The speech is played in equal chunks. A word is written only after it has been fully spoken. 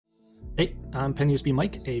Hey, I'm PenUSB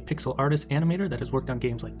Mike, a pixel artist animator that has worked on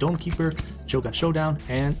games like Dome Keeper, Shogun Showdown,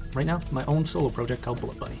 and right now, my own solo project called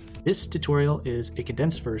Bullet Bunny. This tutorial is a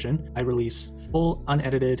condensed version. I release full,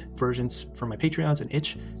 unedited versions for my Patreons and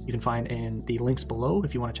itch. You can find in the links below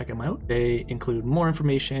if you want to check them out. They include more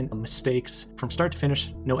information, mistakes, from start to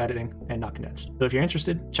finish, no editing, and not condensed. So if you're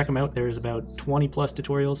interested, check them out. There's about 20 plus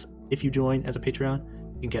tutorials. If you join as a Patreon,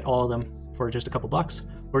 you can get all of them for just a couple bucks,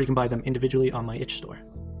 or you can buy them individually on my itch store.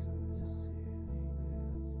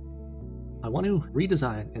 I want to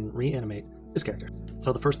redesign and reanimate this character.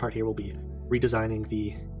 So the first part here will be redesigning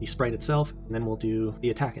the sprite itself, and then we'll do the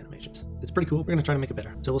attack animations. It's pretty cool. We're going to try to make it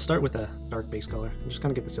better. So we'll start with a dark base color and just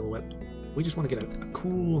kind of get the silhouette. We just want to get a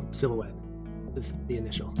cool silhouette. This is the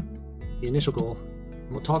initial goal.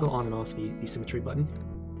 And we'll toggle on and off the symmetry button.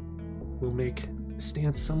 We'll make the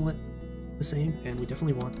stance somewhat the same, and we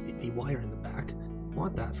definitely want the wire in the back. We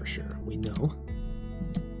want that for sure. We know.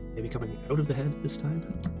 Maybe coming out of the head this time.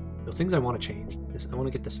 So things I want to change is I want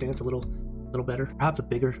to get the stance a little better, perhaps a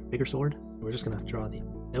bigger sword. We're just going to draw the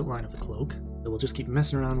outline of the cloak. So we'll just keep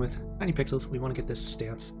messing around with tiny pixels. We want to get this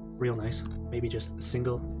stance real nice. Maybe just a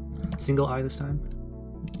single eye this time.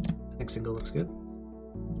 I think single looks good.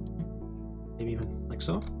 Maybe even like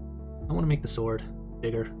so. I want to make the sword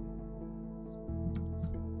bigger.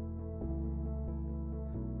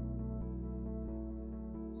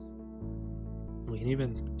 We can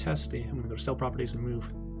even test I'm going to go to cell properties and move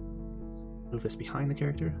this behind the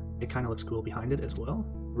character. It kind of looks cool behind it as well.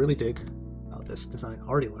 Really dig how this design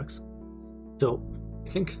already looks. So I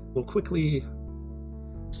think we'll quickly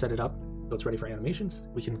set it up so it's ready for animations.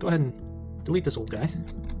 We can go ahead and delete this old guy.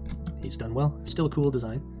 He's done well. Still a cool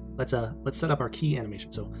design. Let's set up our key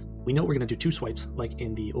animation. So we know we're going to do two swipes like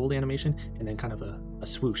in the old animation, and then kind of a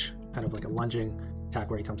swoosh, kind of like a lunging attack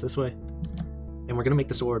where he comes this way. And we're going to make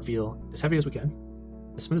the sword feel as heavy as we can,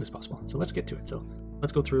 as smooth as possible. So let's get to it. So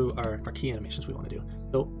let's go through our key animations we want to do.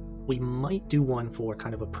 So we might do one for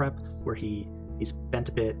kind of a prep where he's bent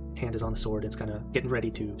a bit, hand is on the sword, and it's kind of getting ready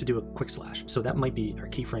to do a quick slash. So that might be our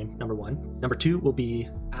keyframe number 1. Number 2 will be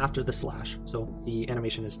after the slash. So the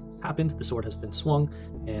animation has happened, the sword has been swung,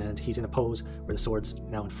 and he's in a pose where the sword's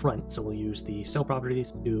now in front. So we'll use the cell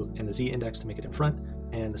properties and the Z index to make it in front,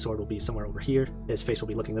 and the sword will be somewhere over here. His face will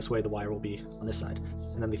be looking this way, the wire will be on this side.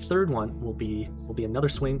 And then the third one will be another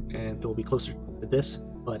swing, and it will be closer to this,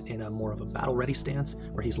 but in a more of a battle-ready stance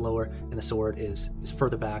where he's lower and the sword is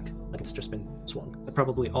further back, like it's just been swung. That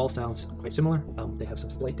probably all sounds quite similar. They have some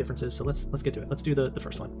slight differences, so let's get to it. Let's do the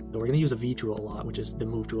first one. So we're going to use a V tool a lot, which is the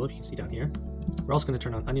move tool, if you can see down here. We're also going to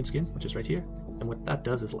turn on onion skin, which is right here, and what that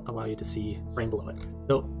does is allow you to see frame below it.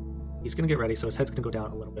 So he's going to get ready, so his head's going to go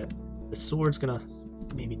down a little bit. The sword's going to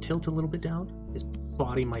maybe tilt a little bit down. His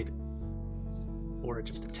body might, or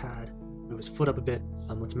just a tad, move his foot up a bit.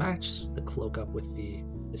 Let's match the cloak up with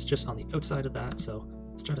it's just on the outside of that, so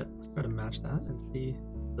let's try to match that and see.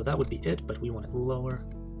 So that would be it, but we want it lower,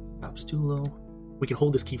 perhaps too low. We can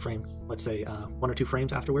hold this keyframe, let's say 1 or 2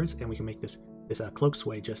 frames afterwards, and we can make this cloak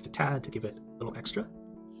sway just a tad to give it a little extra.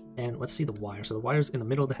 And let's see the wire. So the wire's in the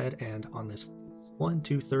middle of the head and on this 1,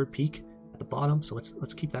 2, 3rd peak at the bottom. So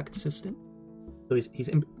let's keep that consistent. So he's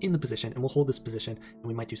in the position, and we'll hold this position, and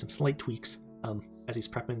we might do some slight tweaks as he's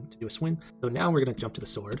prepping to do a swing. So now we're going to jump to the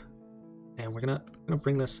sword, and we're gonna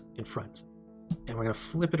bring this in front, and we're gonna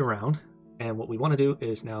flip it around. And what we want to do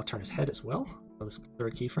is now turn his head as well. So this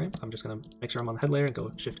 3rd keyframe, I'm just gonna make sure I'm on the head layer and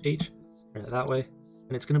go Shift H, turn it that way,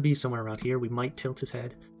 and it's gonna be somewhere around here. We might tilt his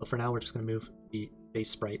head, but for now we're just gonna move the base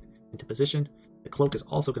sprite into position. The cloak is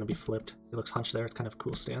also gonna be flipped. It looks hunched there. It's kind of a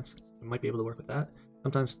cool stance. We might be able to work with that.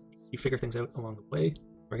 Sometimes you figure things out along the way.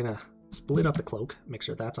 We're gonna split up the cloak, make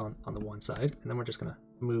sure that's on the one side, and then we're just gonna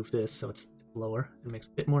move this so it's lower. It makes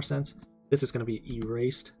a bit more sense. This is going to be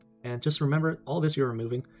erased, and just remember, all this you're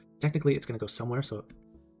removing, technically it's going to go somewhere, so if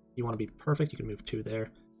you want to be perfect, you can move 2 there,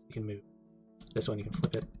 you can move this one, you can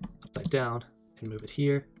flip it upside down and move it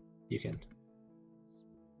here, you can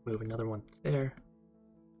move another one there,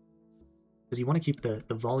 because you want to keep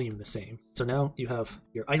the volume the same. So now you have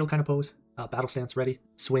your idle kind of pose, battle stance ready,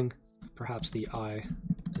 swing, perhaps the eye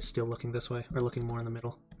is still looking this way, or looking more in the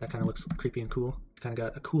middle. That kind of looks creepy and cool. It's kind of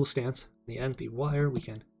got a cool stance. In the end, the wire, we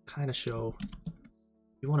can kind of show,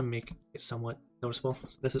 you want to make it somewhat noticeable.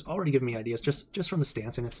 So this is already giving me ideas just from the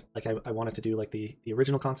stance, and it's like I wanted to do like the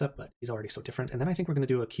original concept, but he's already so different. And then I think we're going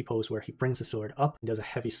to do a key pose where he brings the sword up and does a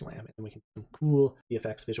heavy slam, and we can do some cool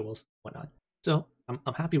VFX visuals, whatnot. So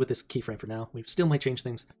I'm happy with this keyframe for now. We still might change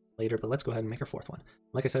things later, but let's go ahead and make our 4th one.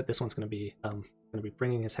 Like I said, this one's going to be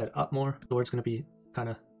bringing his head up more. Sword's going to be kind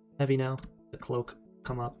of heavy now. The cloak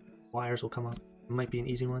come up, wires will come up. It might be an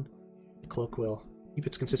easy one. The cloak will keep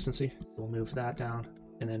its consistency. We'll move that down,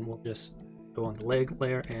 and then we'll just go on the leg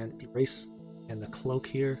layer and erase, and the cloak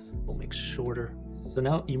here we'll make shorter. So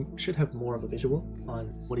now you should have more of a visual on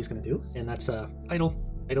what he's going to do, and that's idle,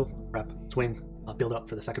 prep, swing, build up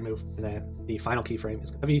for the second move, and then the final keyframe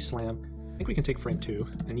is heavy slam. I think we can take frame 2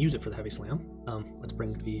 and use it for the heavy slam. Let's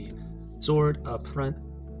bring the sword up front.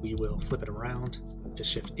 We will flip it around, just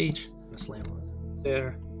shift H, and slam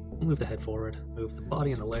there. We'll move the head forward, move the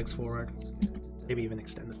body and the legs forward, maybe even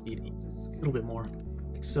extend the feet a little bit more,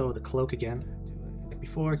 like so. The cloak again, like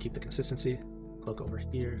before, keep the consistency. Cloak over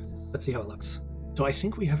here. Let's see how it looks. So I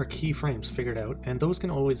think we have our keyframes figured out, and those can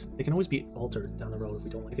always be altered down the road if we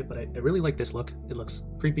don't like it, but I really like this look. It looks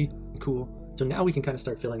creepy and cool. So now we can kind of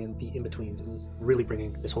start filling in the in-betweens and really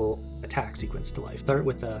bringing this whole attack sequence to life. Start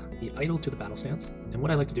with the idle to the battle stance, and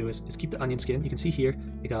what I like to do is keep the onion skin. You can see here,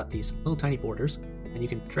 you got these little tiny borders, and you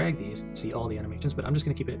can drag these and see all the animations, but I'm just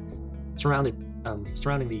going to keep it surrounding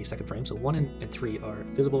the second frame. So 1 and 3 are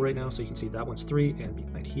visible right now, so you can see that one's 3, and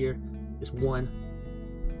behind here is 1.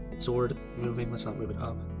 Sword moving, let's not move it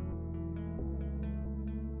up.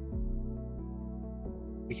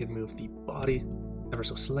 We can move the body ever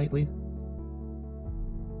so slightly.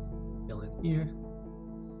 Fill in here.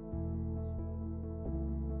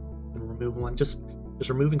 And remove one. Just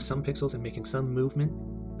removing some pixels and making some movement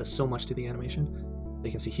does so much to the animation. So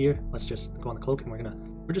you can see here, let's just go on the cloak, and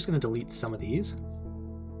we're just gonna delete some of these,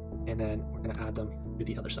 and then we're gonna add them to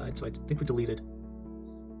the other side. So I think we deleted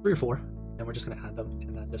 3 or 4. And we're just going to add them,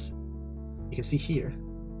 and that just, you can see here,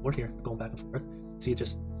 or here, going back and forth, see it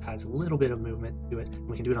just adds a little bit of movement to it. And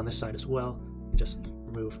we can do it on this side as well. Just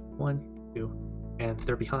remove 1, 2, and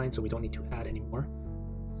they're behind, so we don't need to add any more.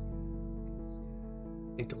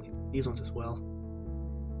 I think delete these ones as well.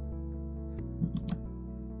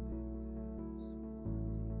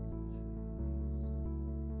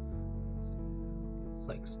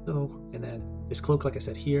 Like so, and then this cloak, like I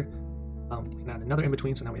said here, we can add another in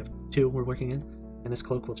between, so now we have 2 we're working in, and this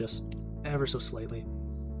cloak will just ever so slightly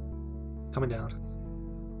coming down,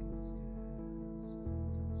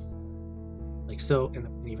 like so, and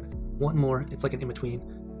then even 1 more. It's like an in between,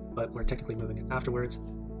 but we're technically moving it afterwards,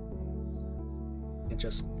 and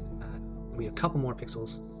just add maybe a couple more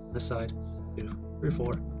pixels on this side, 2, 3 or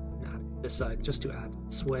 4, and add this side just to add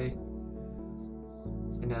sway.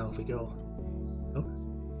 And now if we go,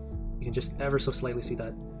 you can just ever so slightly see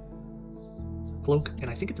that cloak, and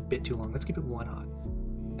I think it's a bit too long. Let's keep it 1 hot.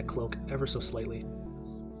 That cloak ever so slightly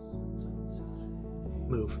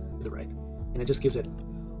move to the right, and it just gives it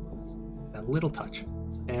that little touch.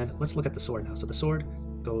 And let's look at the sword now. So the sword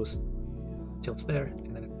tilts there,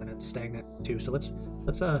 and then it's stagnant too. So let's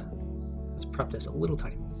prep this a little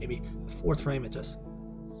tiny. Maybe the 4th frame it just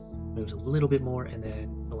moves a little bit more, and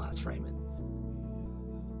then the last frame it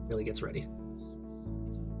really gets ready.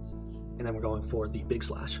 And then we're going for the big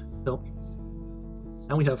slash. So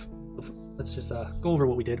now we have, let's just go over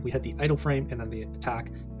what we did. We had the idle frame and then the attack,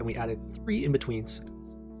 and we added 3 in-betweens.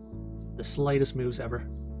 The slightest moves ever,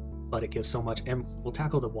 but it gives so much. And we'll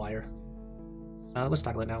tackle the wire. Let's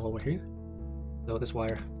tackle it now while we're here. So this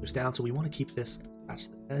wire moves down, so we want to keep this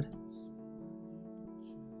attached to the head.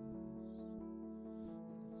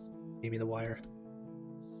 Maybe the wire,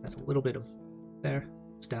 that's a little bit of there,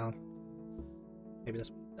 it's down. Maybe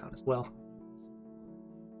that's down as well.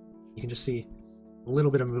 You can just see a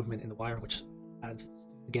little bit of movement in the wire, which adds,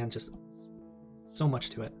 again, just so much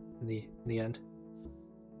to it in the end.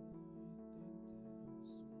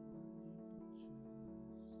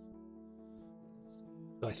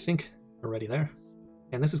 So I think we're ready there.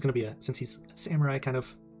 And this is going to be since he's a samurai kind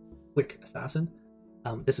of quick assassin,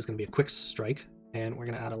 this is going to be a quick strike, and we're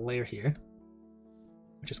going to add a layer here,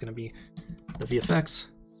 which is going to be the VFX,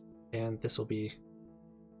 and this will be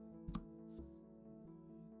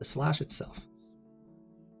the slash itself.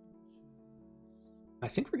 I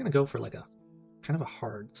think we're going to go for like a kind of a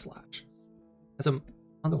hard slash. As I'm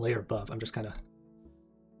on the layer above, I'm just kind of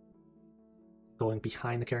going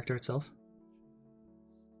behind the character itself.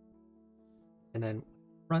 And then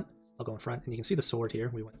front, I'll go in front, and you can see the sword here.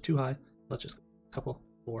 We went too high. Let's just go a couple,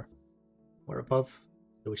 4. We're above,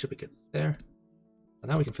 so we should be good there. So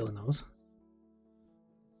now we can fill in those.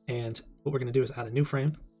 And what we're going to do is add a new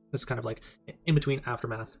frame. This is kind of like in between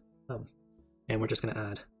aftermath. And we're just going to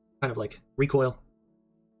add kind of like recoil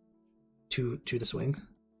to the swing.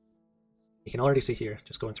 You can already see here,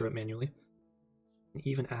 just going through it manually. And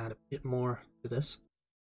even add a bit more to this.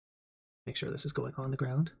 Make sure this is going on the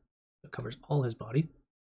ground. It covers all his body.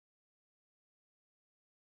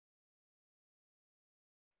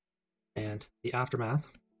 And the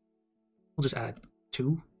aftermath, we'll just add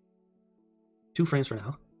two frames for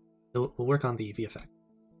now. So we'll work on the VFX,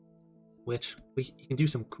 which you can do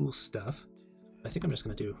some cool stuff. I think I'm just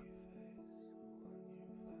going to do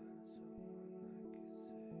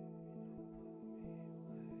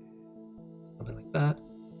something like that.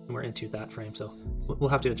 And we're into that frame, so we'll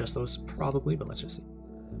have to adjust those probably, but let's just see.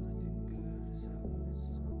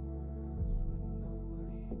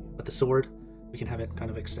 But the sword, we can have it kind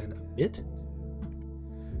of extend a bit.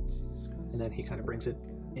 And then he kind of brings it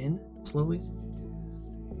in slowly.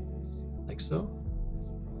 Like so.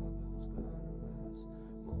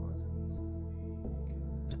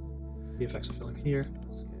 The effects will fill in here.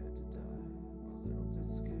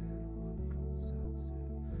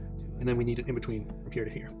 And then we need it in between from here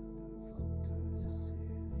to here.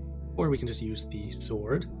 Or we can just use the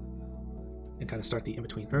sword and kind of start the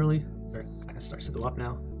in-between early. Or it kind of starts to go up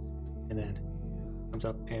now. And then comes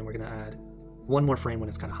up, and we're going to add one more frame when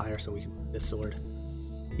it's kind of higher, so we can put this sword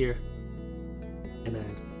here. And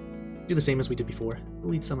then do the same as we did before.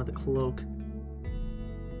 Delete some of the cloak.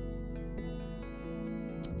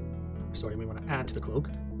 Sorry, we want to add to the cloak.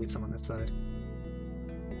 Delete some on this side.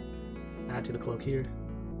 Add to the cloak here.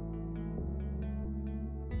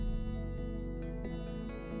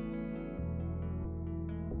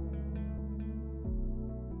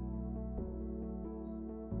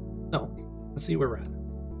 So, let's see where we're at.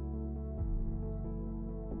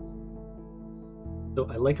 So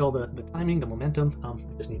I like all the timing, the momentum.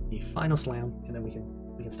 We just need the final slam, and then we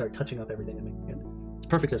can start touching up everything and making it as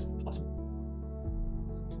perfect as possible.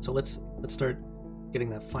 So let's start getting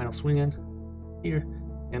that final swing in here,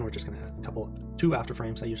 and we're just gonna add two after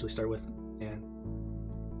frames I usually start with, and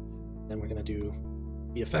then we're gonna do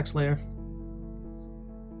the effects layer,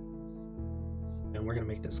 and we're gonna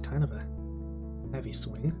make this kind of a heavy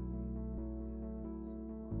swing.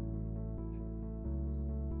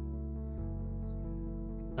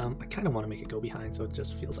 I kind of want to make it go behind, so it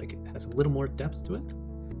just feels like it has a little more depth to it.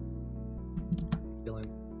 Fill in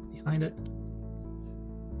behind it.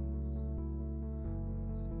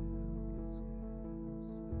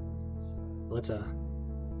 Let's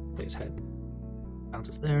play his head.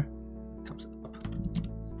 Bounces there, comes up a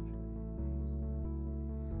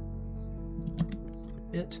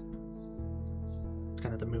bit. It's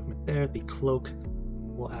kind of the movement there. The cloak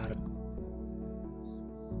will add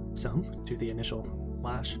some to the initial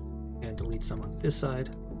flash and delete some on this side.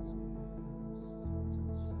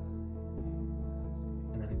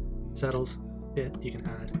 And then it settles a bit. You can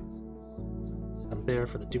add some there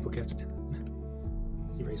for the duplicates and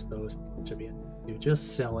erase those. Should be it. You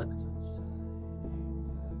just sell it.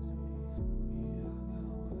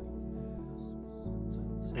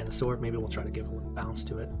 And the sword, maybe we'll try to give a little bounce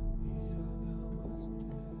to it.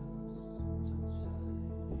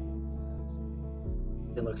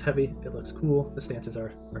 It looks heavy, it looks cool, the stances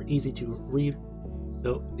are easy to read.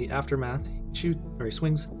 So the aftermath, he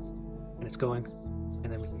swings, and it's going,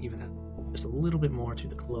 and then we can even add just a little bit more to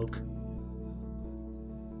the cloak,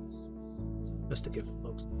 just to give the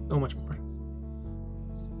cloaks so much more.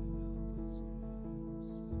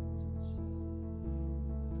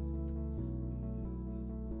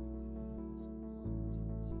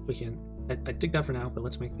 We can, I dig that for now, but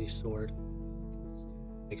let's make the sword,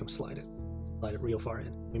 make him slide it real far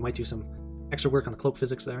in. We might do some extra work on the cloak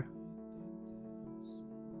physics there.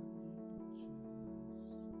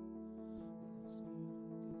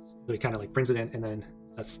 So he kind of like brings it in, and then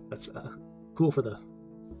that's cool for the.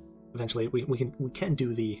 Eventually, we can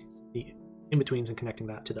do the in-betweens and connecting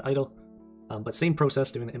that to the idle, but same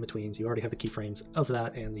process doing the in-betweens. You already have the keyframes of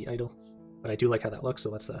that and the idle, but I do like how that looks.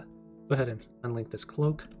 So let's go ahead and unlink this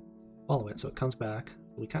cloak, follow it so it comes back.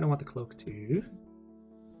 We kind of want the cloak to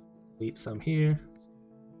delete some here,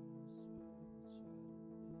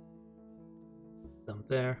 some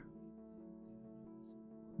there.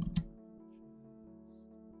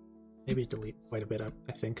 Maybe delete quite a bit,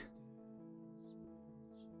 I think.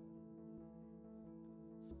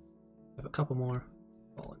 Have a couple more.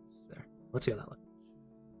 Fall in there. Let's see how that looks.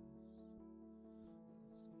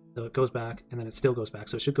 So it goes back, and then it still goes back.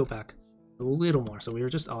 So it should go back a little more. So we were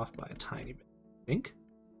just off by a tiny bit, I think.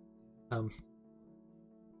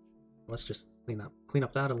 Let's just clean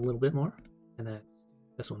up that a little bit more, and then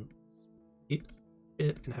this one, eat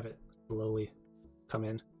it and have it slowly come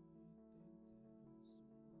in.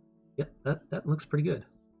 Yep, that looks pretty good.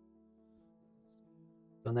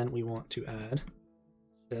 And then we want to add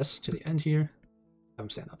this to the end here. Have them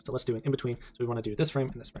stand up. So let's do an in between. So we want to do this frame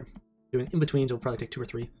and this frame. Doing in betweens will probably take 2 or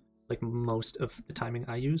 3. Like most of the timing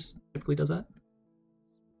I use typically does that.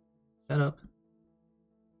 That up.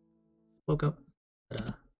 Cloak up.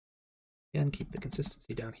 Ta-da. Again, keep the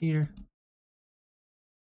consistency down here.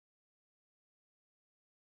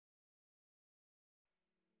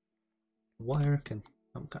 wire can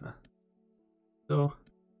come kind of so,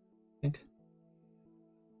 I think.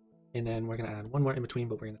 And then we're going to add one more in between,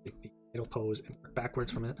 but we're going to take the idle pose and work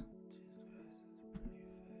backwards from it.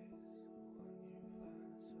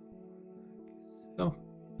 So,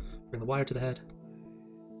 bring the wire to the head.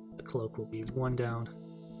 The cloak will be one down.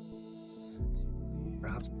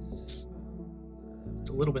 Perhaps it's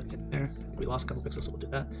a little bit in there. We lost a couple pixels, so we'll do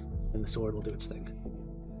that. And the sword will do its thing.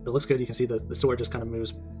 So it looks good. You can see the sword just kind of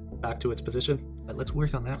moves back to its position. But let's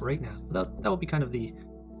work on that right now. That will be kind of the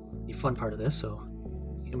fun part of this. So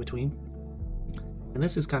in between. And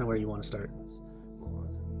this is kind of where you want to start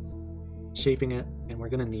shaping it. And we're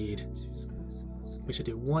going to need, we should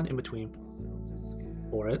do one in between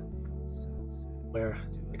for it, where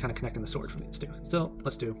you're kind of connecting the sword from these two. So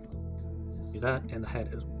let's do that and the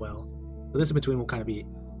head as well. So this in between will kind of be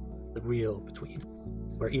the real between,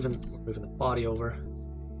 where even we're moving the body over.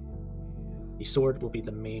 The sword will be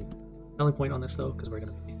the main selling point on this though, because we're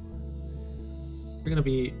gonna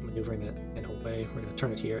be maneuvering it in a way. We're gonna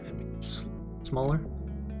turn it here and make it smaller.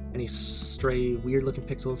 Any stray, weird-looking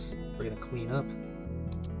pixels, we're gonna clean up.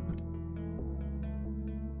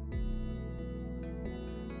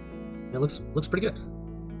 It looks pretty good.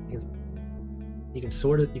 You can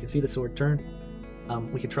sort it. You can see the sword turn.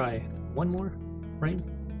 We could try one more frame,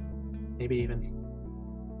 maybe even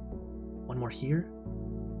one more here.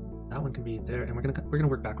 That one can be there, and we're gonna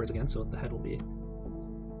work backwards again. So the head will be.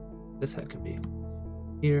 This head can be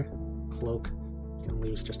here. Cloak. You can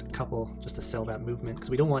lose just a couple just to sell that movement because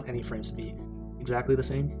we don't want any frames to be exactly the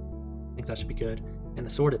same. I think that should be good. And the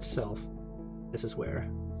sword itself. This is where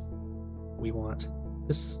we want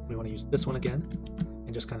this. We want to use this one again.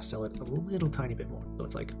 And just kind of sell it a little tiny bit more. So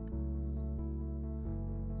it's like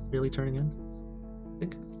really turning in, I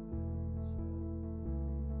think.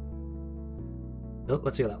 So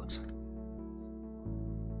let's see how that looks.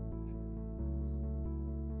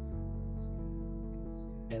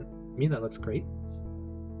 And to me that looks great.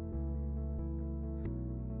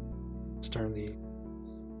 Let's turn the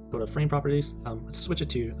go to frame properties. Let's switch it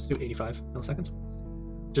to, let's do 85 milliseconds.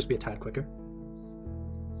 Just be a tad quicker.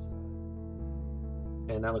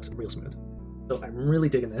 And that looks real smooth. So I'm really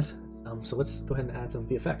digging this. So let's go ahead and add some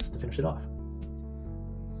VFX to finish it off.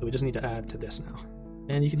 So we just need to add to this now.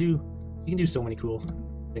 And you can do so many cool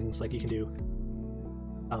things. Like you can do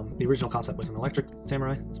the original concept was an electric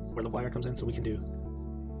samurai. That's where the wire comes in. So we can do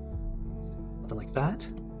something like that,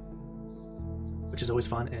 which is always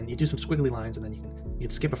fun. And you do some squiggly lines, and then you can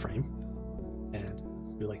skip a frame and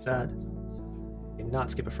do like that. You can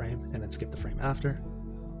not skip a frame and then skip the frame after.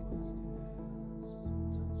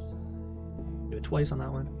 Do it twice on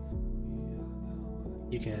that one.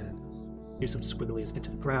 You can do some squigglies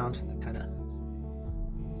into the ground that kind of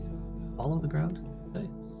follow the ground. Okay.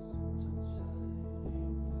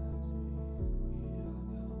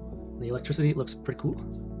 The electricity looks pretty cool.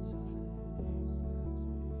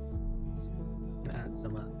 Gonna add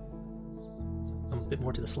some a bit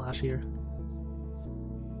more to the slash here.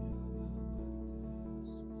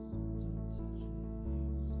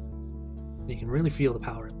 You can really feel the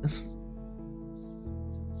power in this.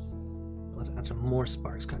 Let's add some more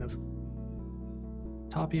sparks kind of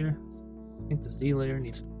top here. I think the Z layer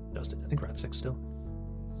needs adjusted. I think we're at 6 still.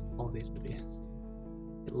 All of these would be a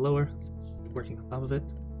bit lower. Working on top of it.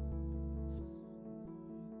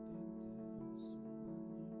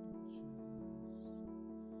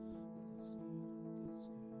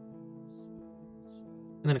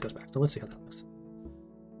 And then it goes back. So let's see how that looks.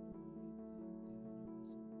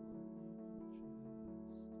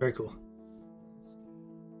 Very cool.